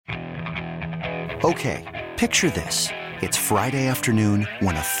Okay, picture this. It's Friday afternoon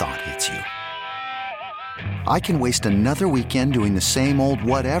when a thought hits you. I can waste another weekend doing the same old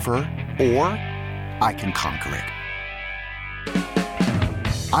whatever, or I can conquer it.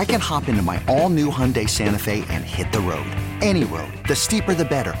 I can hop into my all-new Hyundai Santa Fe and hit the road. Any road. The steeper, the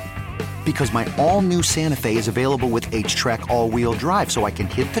better. Because my all-new Santa Fe is available with H-Track all-wheel drive, so I can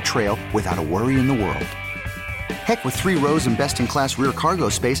hit the trail without a worry in the world. Heck, with 3 rows and best-in-class rear cargo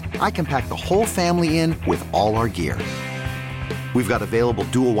space, I can pack the whole family in with all our gear. We've got available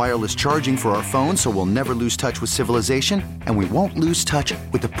dual wireless charging for our phones, so we'll never lose touch with civilization, and we won't lose touch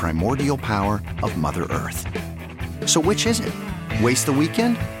with the primordial power of Mother Earth. So which is it? Waste the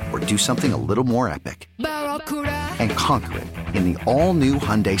weekend or do something a little more epic? And conquer it in the all-new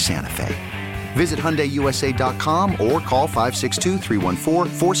Hyundai Santa Fe. Visit HyundaiUSA.com or call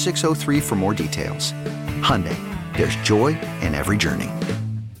 562-314-4603 for more details. Hyundai, there's joy in every journey.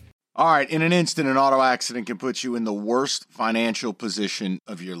 All right, in an instant, an auto accident can put you in the worst financial position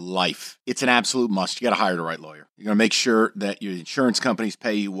of your life. It's an absolute must. You got to hire the right lawyer. You're going to make sure that your insurance companies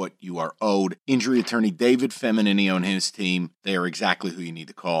pay you what you are owed. Injury attorney David Feminini and his team, they are exactly who you need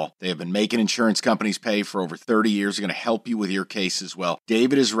to call. They have been making insurance companies pay for over 30 years. They're going to help you with your case as well.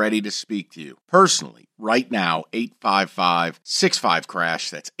 David is ready to speak to you personally right now,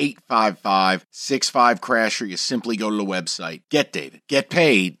 855-65-CRASH. That's 855-65-CRASH, or you simply go to the website,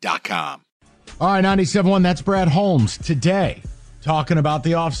 getdavidgetpaid.com. All right, 97.1, that's Brad Holmes. Today, talking about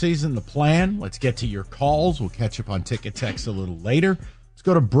the offseason, the plan. Let's get to your calls. We'll catch up on Ticket Text a little later. Let's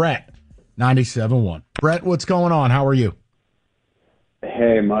go to Brett, 97.1. Brett, what's going on? How are you?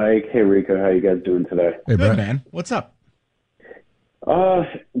 Hey, Mike. Hey, Rico. How you guys doing today? Hey, Brett. Man. What's up?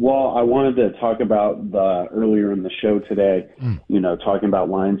 Well, I wanted to talk about the earlier in the show today, talking about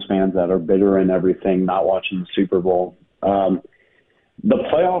Lions fans that are bitter and everything, not watching the Super Bowl. The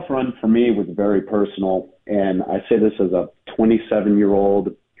playoff run for me was very personal, and I say this as a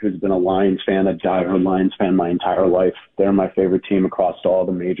 27-year-old who's been a Lions fan, a diehard Lions fan my entire life. They're my favorite team across all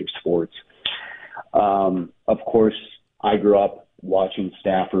the major sports. Of course, I grew up watching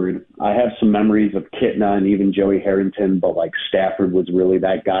Stafford. I have some memories of Kitna and even Joey Harrington, but Stafford was really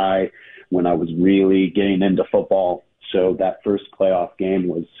that guy when I was really getting into football. So that first playoff game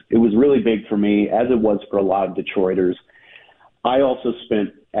was really big for me, as it was for a lot of Detroiters. I also spent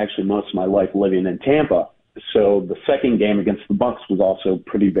actually most of my life living in Tampa. So the second game against the Bucs was also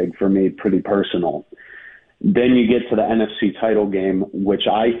pretty big for me, pretty personal. Then you get to the NFC title game, which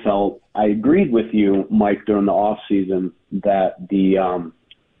I agreed with you, Mike, during the offseason, that the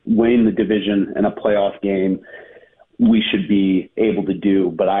winning the division and a playoff game we should be able to do.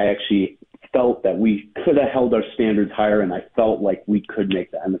 But I actually felt that we could have held our standards higher, and I felt like we could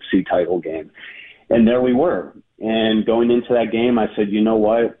make the NFC title game. And there we were. And going into that game, I said, you know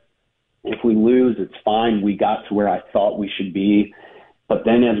what? If we lose, it's fine. We got to where I thought we should be. But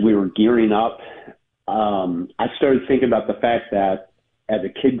then as we were gearing up, I started thinking about the fact that as a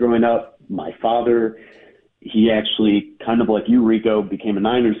kid growing up, my father, he actually, kind of like you, Rico, became a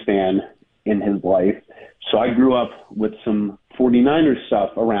Niners fan in his life. So I grew up with some 49ers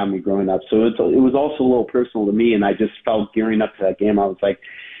stuff around me growing up. So it was also a little personal to me, and I just felt gearing up to that game, I was like,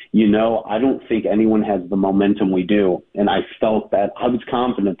 I don't think anyone has the momentum we do. And I felt that I was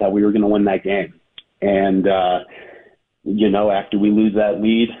confident that we were going to win that game. And, after we lose that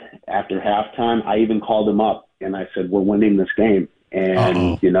lead, after halftime, I even called him up and I said, we're winning this game.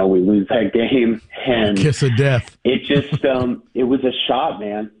 And, we lose that game. And kiss of death. It just, it was a shot,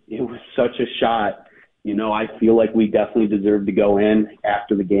 man. It was such a shot. I feel like we definitely deserved to go in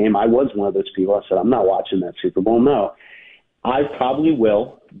after the game. I was one of those people. I said, I'm not watching that Super Bowl. No, I probably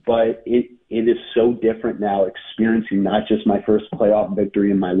will. But it is so different now, experiencing not just my first playoff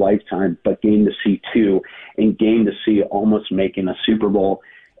victory in my lifetime, but getting to see 2 and getting to see almost making a Super Bowl.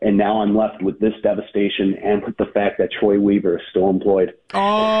 And now I'm left with this devastation and with the fact that Troy Weaver is still employed.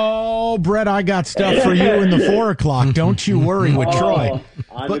 Oh, Brett, I got stuff for you in the 4 o'clock. Don't you worry with Troy.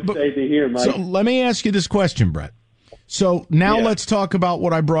 I'm excited to hear, Mike. So let me ask you this question, Brett. So now let's talk about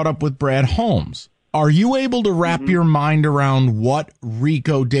what I brought up with Brad Holmes. Are you able to wrap your mind around what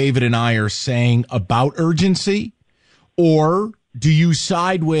Rico, David, and I are saying about urgency? Or do you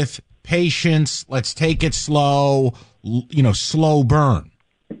side with patience, let's take it slow, slow burn?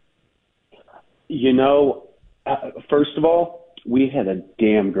 First of all, we had a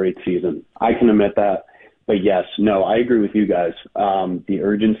damn great season. I can admit that. But yes, no, I agree with you guys. The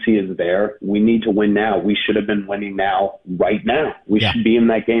urgency is there. We need to win now. We should have been winning now, right now. We should be in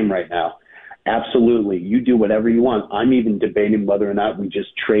that game right now. Absolutely. You do whatever you want. I'm even debating whether or not we just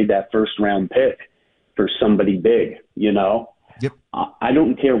trade that first round pick for somebody big, Yep. I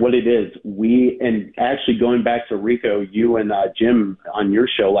don't care what it is. And actually going back to Rico, you and Jim on your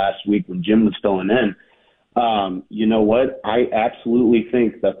show last week when Jim was filling in, you know what? I absolutely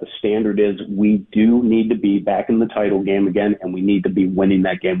think that the standard is we do need to be back in the title game again, and we need to be winning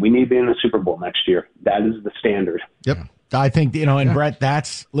that game. We need to be in the Super Bowl next year. That is the standard. Yep. I think, and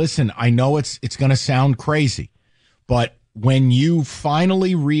Brett, listen, I know it's going to sound crazy, but when you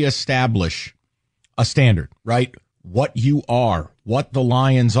finally reestablish a standard, right? What you are, what the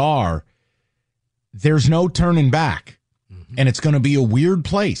Lions are, there's no turning back. Mm-hmm. And it's going to be a weird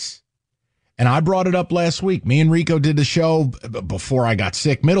place. And I brought it up last week. Me and Rico did the show before I got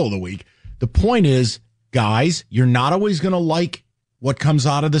sick, middle of the week. The point is, guys, you're not always going to like what comes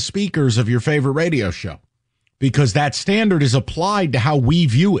out of the speakers of your favorite radio show, because that standard is applied to how we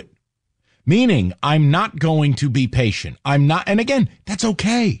view it. Meaning, I'm not going to be patient. I'm not. And again, that's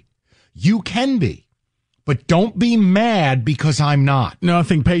okay. You can be. But don't be mad because I'm not. No, I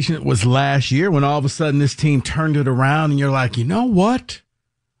think patient was last year when all of a sudden this team turned it around and you're like, you know what?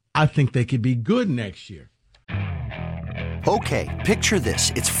 I think they could be good next year. Okay, picture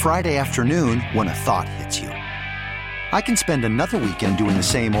this. It's Friday afternoon when a thought hits you. I can spend another weekend doing the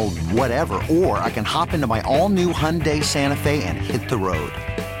same old whatever, or I can hop into my all-new Hyundai Santa Fe and hit the road.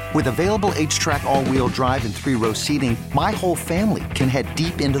 With available H-Track all-wheel drive and 3-row seating, my whole family can head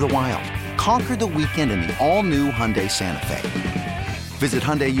deep into the wild. Conquer the weekend in the all-new Hyundai Santa Fe. Visit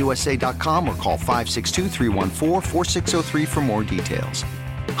HyundaiUSA.com or call 562-314-4603 for more details.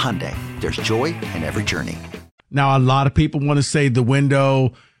 Hyundai, there's joy in every journey. Now, a lot of people want to say the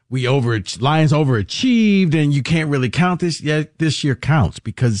window, Lions overachieved, and you can't really count this. Yet this year counts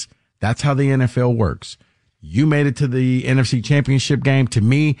because that's how the NFL works. You made it to the NFC Championship game. To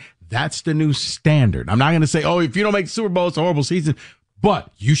me, that's the new standard. I'm not going to say, if you don't make the Super Bowl, it's a horrible season.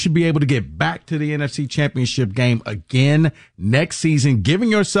 But you should be able to get back to the NFC Championship game again next season, giving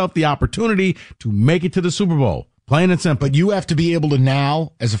yourself the opportunity to make it to the Super Bowl. Plain and simple. But you have to be able to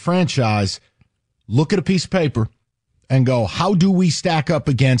now, as a franchise, look at a piece of paper and go, how do we stack up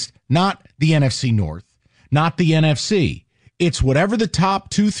against not the NFC North, not the NFC? It's whatever the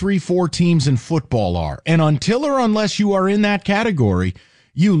top 2, 3, 4 teams in football are. And until or unless you are in that category,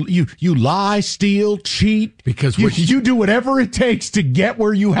 you lie, steal, cheat, because you do whatever it takes to get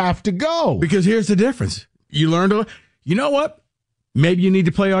where you have to go. Because here's the difference. You learn you know what? Maybe you need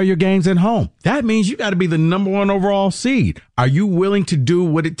to play all your games at home. That means you got to be the number 1 overall seed. Are you willing to do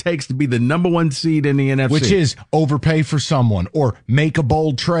what it takes to be the number 1 seed in the NFC? Which is overpay for someone, or make a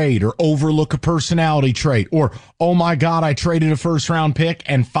bold trade, or overlook a personality trait, or, oh my God, I traded a first-round pick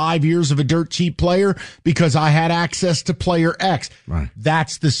and 5 years of a dirt cheap player because I had access to player X. Right.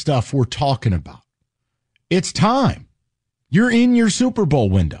 That's the stuff we're talking about. It's time. You're in your Super Bowl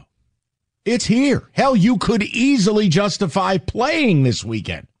window. It's here. Hell, you could easily justify playing this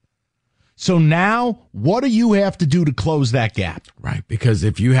weekend. So now, what do you have to do to close that gap? Right, because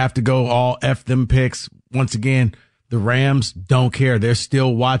if you have to go all F them picks, once again, the Rams don't care. They're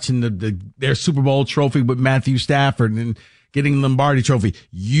still watching their Super Bowl trophy with Matthew Stafford and getting Lombardi trophy.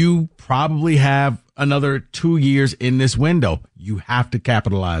 You probably have another 2 years in this window. You have to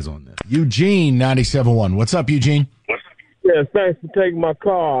capitalize on this. Eugene, 97.1. What's up, Eugene? Yes, thanks for taking my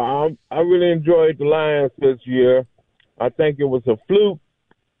call. I really enjoyed the Lions this year. I think it was a fluke.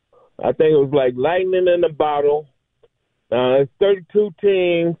 I think it was like lightning in a bottle. It's 32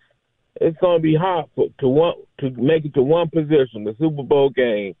 teams. It's going to be hard to make it to one position, the Super Bowl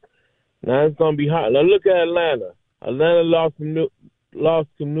game. Now it's going to be hard. Now look at Atlanta. Atlanta lost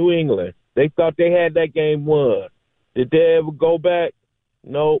to New England. They thought they had that game won. Did they ever go back?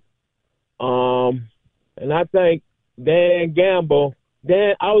 Nope. And I think Dan Gamble,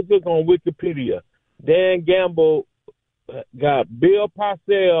 I was looking on Wikipedia. Dan Gamble got Bill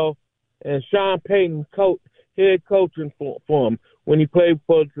Parcells and Sean Payton head coaching for him when he played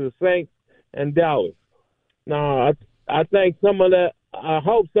for the Saints and Dallas. Now, I think I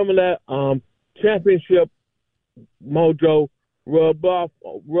hope some of that championship mojo rub off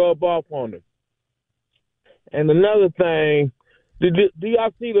on him. And another thing, do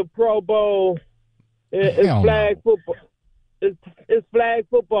y'all see the Pro Bowl? It's flag football. It's flag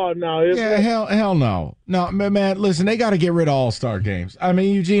football now. Hell no. No, man, listen, they got to get rid of all-star games. I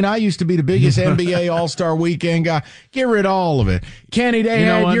mean, Eugene, I used to be the biggest NBA all-star weekend guy. Get rid of all of it. Kenny, they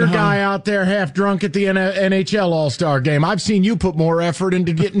had your guy out there half drunk at the NHL all-star game. I've seen you put more effort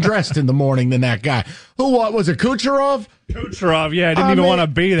into getting dressed in the morning than that guy. What was it, Kucherov? Kucherov, yeah, I didn't even want to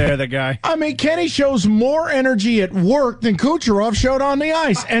be there, the guy. I mean, Kenny shows more energy at work than Kucherov showed on the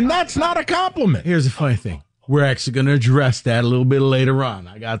ice, and that's not a compliment. Here's the funny thing. We're actually going to address that a little bit later on.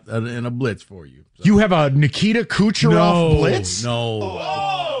 I got in a blitz for you. You have a Nikita Kucherov blitz? No.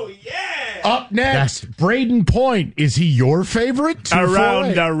 Oh, yeah. Up next, Braden Point. Is he your favorite?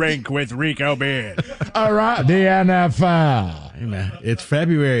 Around the rink with Rico Beard. All right, the NFL. Hey, man, it's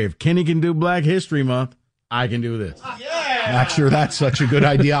February. If Kenny can do Black History Month, I can do this. Yeah. Not sure that's such a good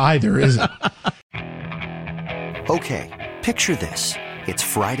idea either, is it? Okay, picture this. It's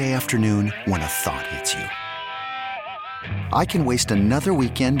Friday afternoon when a thought hits you. I can waste another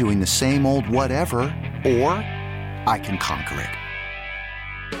weekend doing the same old whatever, or I can conquer it.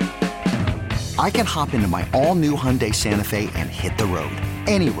 I can hop into my all-new Hyundai Santa Fe and hit the road.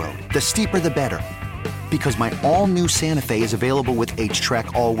 Any road. The steeper, the better. Because my all-new Santa Fe is available with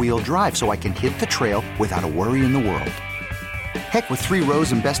H-Track all-wheel drive, so I can hit the trail without a worry in the world. Heck, with 3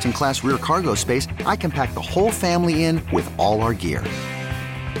 rows and best-in-class rear cargo space, I can pack the whole family in with all our gear.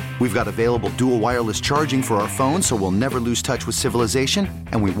 We've got available dual wireless charging for our phones, so we'll never lose touch with civilization,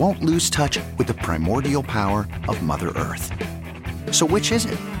 and we won't lose touch with the primordial power of Mother Earth. So which is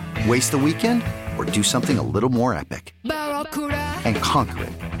it? Waste the weekend or do something a little more epic? And conquer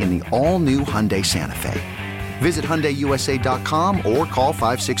it in the all-new Hyundai Santa Fe. Visit HyundaiUSA.com or call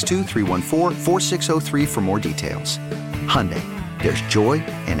 562-314-4603 for more details. Hyundai, there's joy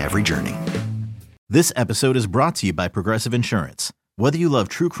in every journey. This episode is brought to you by Progressive Insurance. Whether you love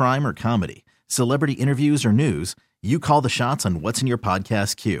true crime or comedy, celebrity interviews or news, you call the shots on what's in your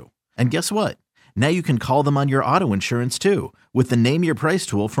podcast queue. And guess what? Now you can call them on your auto insurance too with the Name Your Price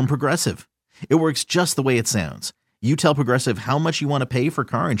tool from Progressive. It works just the way it sounds. You tell Progressive how much you want to pay for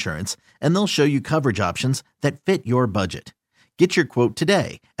car insurance, and they'll show you coverage options that fit your budget. Get your quote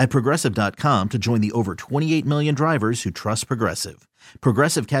today at Progressive.com to join the over 28 million drivers who trust Progressive.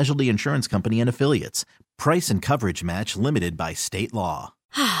 Progressive Casualty Insurance Company and Affiliates. Price and coverage match limited by state law.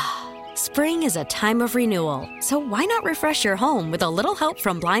 Spring is a time of renewal, so why not refresh your home with a little help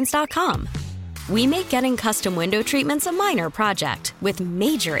from Blinds.com? We make getting custom window treatments a minor project with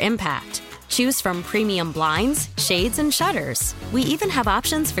major impact. Choose from premium blinds, shades, and shutters. We even have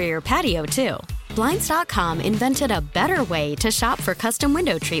options for your patio, too. Blinds.com invented a better way to shop for custom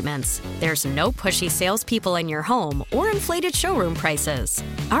window treatments. There's no pushy salespeople in your home or inflated showroom prices.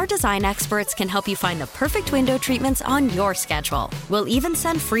 Our design experts can help you find the perfect window treatments on your schedule. We'll even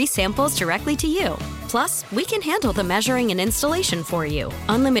send free samples directly to you. Plus, we can handle the measuring and installation for you.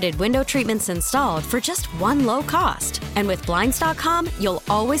 Unlimited window treatments installed for just one low cost. And with Blinds.com, you'll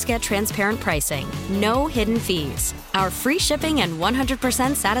always get transparent pricing. No hidden fees. Our free shipping and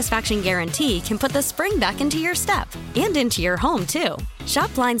 100% satisfaction guarantee can put the spring back into your step and into your home, too.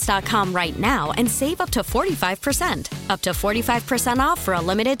 Shop Blinds.com right now and save up to 45%. Up to 45% off for a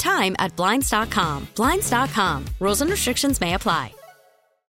limited time at Blinds.com. Blinds.com. Rules and restrictions may apply.